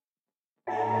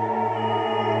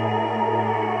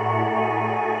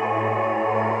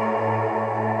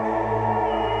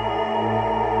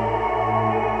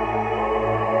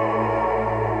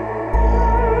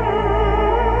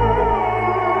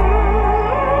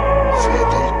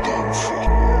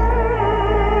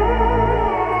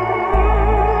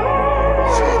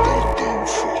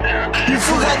Il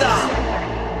Fugadà.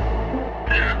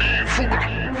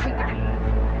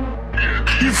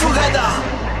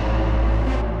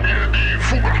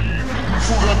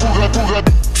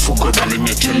 Fuga dalle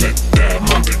mie cellette,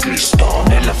 Monte Cristo,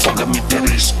 nella foga mi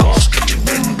perisco, schiacci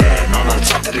bende, non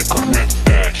alzate le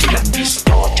cornette, chi l'ha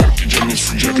visto, certi giorni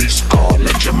suggerisco,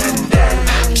 legge Mendel,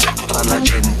 secco tra la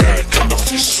gente, chiodo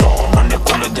fisso, non è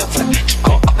quello di Alfred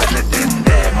Hitchcock per le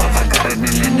tende, ma vagare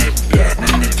nelle nebbie,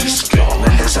 nel fischio,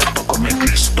 nel deserto come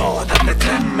Cristo, dalle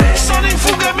tremme. Sono in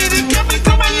fuga, mi richiami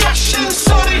come gli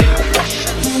ascensori,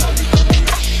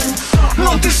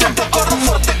 non ti sento, corro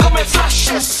forte come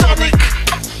Flash e Sonic.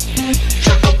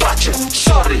 Cerco pace,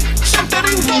 sorry, siete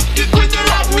ridotti, quindi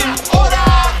la mia ora.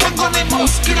 Tengo nei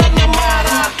boschi la mia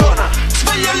maratona,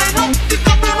 sveglio le notti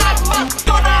come una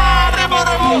mattona. Remo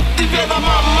Ramotti, via da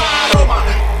mamma a Roma.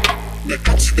 Le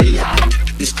cazzi degli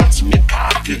altri, gli scazzi miei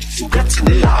cardi, fugazzi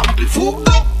nell'ampli,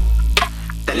 fugo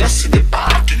dagli assi dei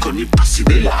parchi, con i passi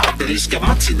dei ladri, gli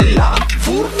schiamazzi dell'anti,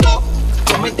 furto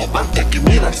come davanti a chi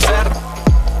mira il ferro,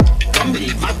 i cambi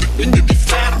levati quindi ti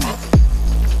fermo.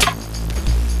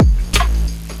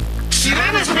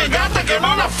 Sirene spiegate che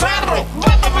non ha ferro,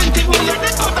 vado a 20 milioni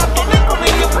codato nel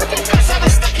coniglio, perché in casa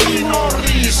resta chi non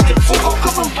rischia. Fugo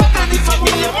come un padre di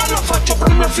famiglia, ma lo faccio per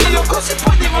mio figlio, così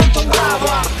poi divento un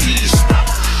bravo artista.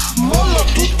 Mollo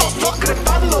tutto, sto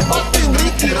crepando, molto in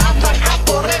ritirata,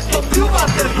 Caporetto più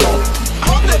Waterloo.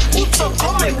 Code puzzo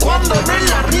come quando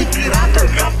nella ritirata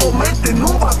il capo mette in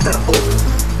un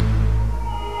Waterloo.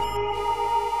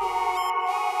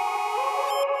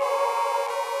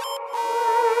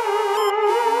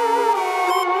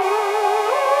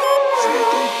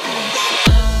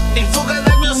 In fuga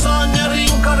dal mio sogno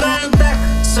rincorrente,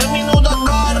 seminudo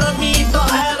corro mito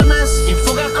Hermes. In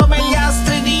fuga come gli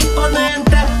astri di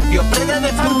imponente, io preda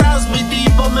dei fantasmi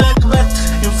tipo Macbeth.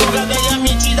 In fuga dagli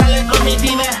amici dalle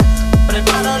comitive,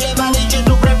 preparo le valigie,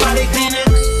 tu prepari crine.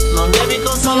 Non devi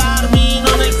consolarmi,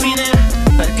 non è fine,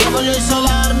 perché voglio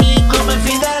isolarmi come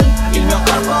Fidel. Il mio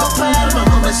corpo fermo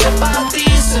come se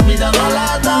partisse, mi darò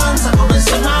la danza come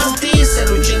se partisse.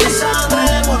 Luce di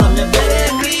Sanremo, non mi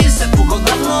bere Chris, fugo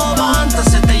dal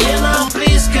 97 Jena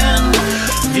Prisken.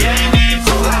 Vieni in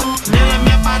fuga, nella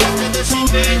mia baracca adesso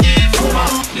impegni.